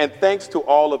 and thanks to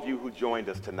all of you who joined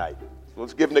us tonight. So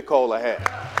let's give Nicole a hand.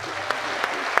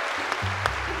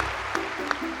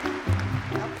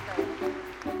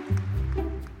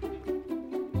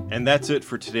 And that's it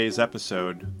for today's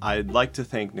episode. I'd like to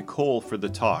thank Nicole for the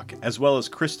talk, as well as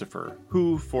Christopher,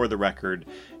 who, for the record,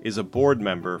 is a board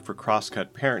member for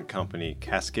Crosscut parent company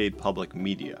Cascade Public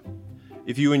Media.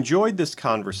 If you enjoyed this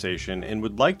conversation and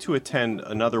would like to attend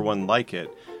another one like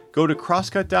it, go to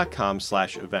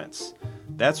crosscut.com/events.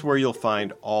 That's where you'll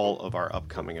find all of our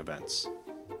upcoming events.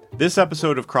 This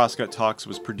episode of Crosscut Talks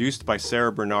was produced by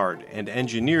Sarah Bernard and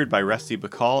engineered by Rusty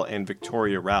Bacall and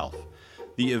Victoria Ralph.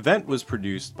 The event was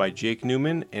produced by Jake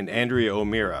Newman and Andrea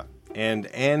O'Meara, and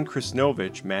Ann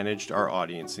Krisnovich managed our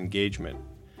audience engagement.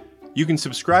 You can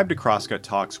subscribe to Crosscut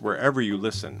Talks wherever you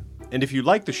listen, and if you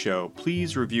like the show,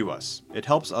 please review us. It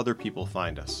helps other people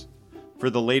find us. For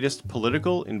the latest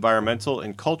political, environmental,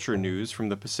 and culture news from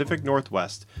the Pacific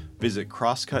Northwest, visit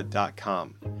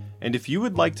crosscut.com. And if you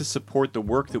would like to support the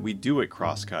work that we do at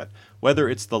Crosscut, whether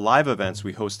it's the live events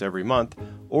we host every month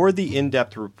or the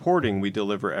in-depth reporting we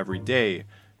deliver every day,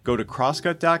 go to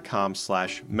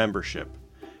crosscut.com/membership.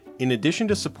 In addition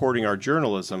to supporting our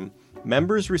journalism,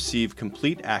 members receive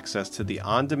complete access to the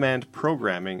on-demand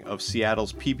programming of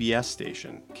Seattle's PBS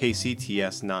station,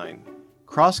 KCTS 9.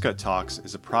 Crosscut Talks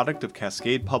is a product of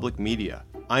Cascade Public Media.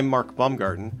 I'm Mark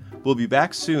Baumgarten. We'll be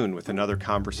back soon with another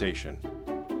conversation.